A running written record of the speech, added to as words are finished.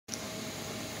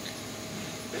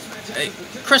Hey,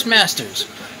 Chris Masters,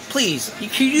 please,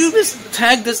 can you just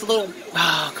tag this little...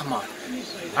 Ah, come on.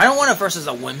 I don't want it versus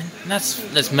a woman.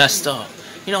 That's messed up.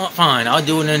 You know what? Fine, I'll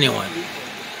do it anyway.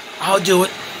 I'll do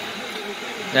it.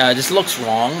 Yeah, this looks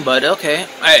wrong, but okay.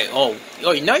 Hey, oh,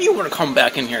 now you want to come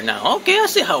back in here now. Okay, I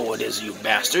see how it is, you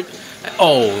bastard.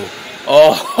 Oh.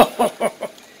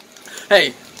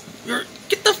 Hey,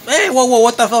 hey, whoa,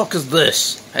 what the fuck is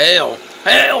this? Hell.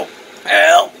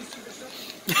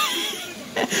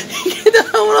 Get the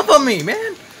hell up on me,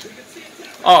 man.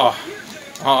 Oh,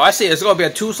 I see. It's gonna be a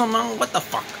twosome now. What the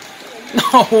fuck?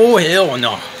 No, hell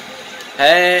no.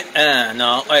 Hey,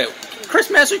 no. Hey, Chris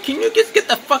Master, can you just get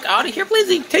the fuck out of here,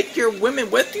 please? Take your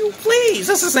women with you, please.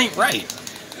 This ain't right.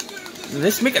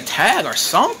 Let's make a tag or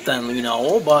something, you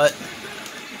know. But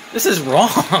this is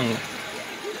wrong.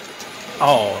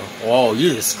 Oh,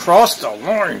 you just crossed the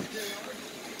line.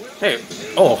 Hey,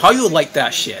 how you like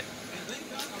that shit?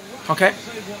 Okay,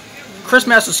 Chris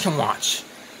Masters can watch.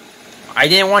 I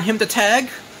didn't want him to tag,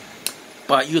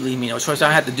 but you leave me no choice.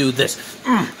 I had to do this.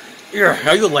 Yeah,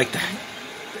 how you like that?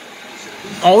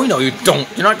 Oh, no, you don't.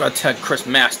 You're not gonna tag Chris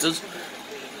Masters.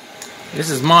 This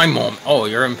is my moment. Oh,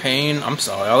 you're in pain. I'm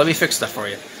sorry. Let me fix that for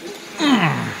you.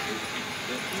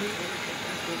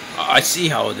 I see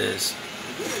how it is.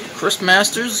 Chris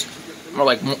Masters, more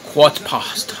like quartz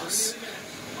pastas.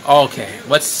 Okay,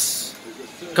 let's...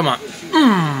 Come on.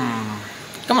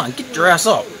 Come on, get your ass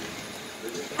up.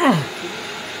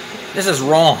 This is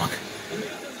wrong.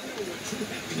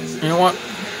 You know what?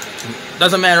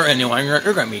 Doesn't matter anyway.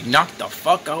 You're gonna be knocked the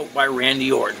fuck out by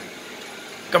Randy Orton.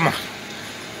 Come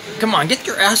on, get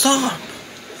your ass up.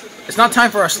 It's not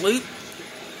time for a sleep.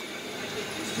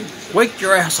 Wake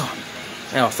your ass up.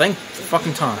 Hell, think the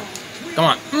fucking time. Come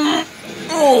on.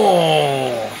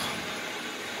 Oh.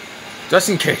 Just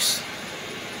in case.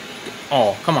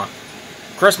 Oh, come on.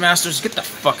 Chris Masters, get the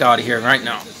fuck out of here right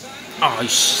now. Oh, you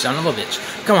son of a bitch.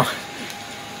 Come on.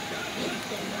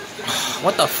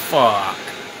 What the fuck?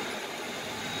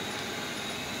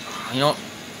 You know,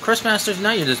 Chris Masters,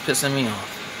 now you're just pissing me off.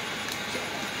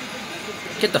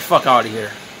 Get the fuck out of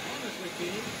here.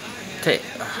 You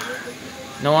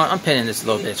know what? I'm pinning this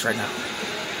little bitch right now.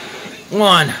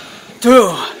 1,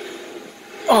 2.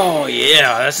 Oh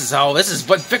yeah, this is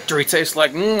what victory tastes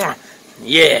like.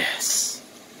 Yes.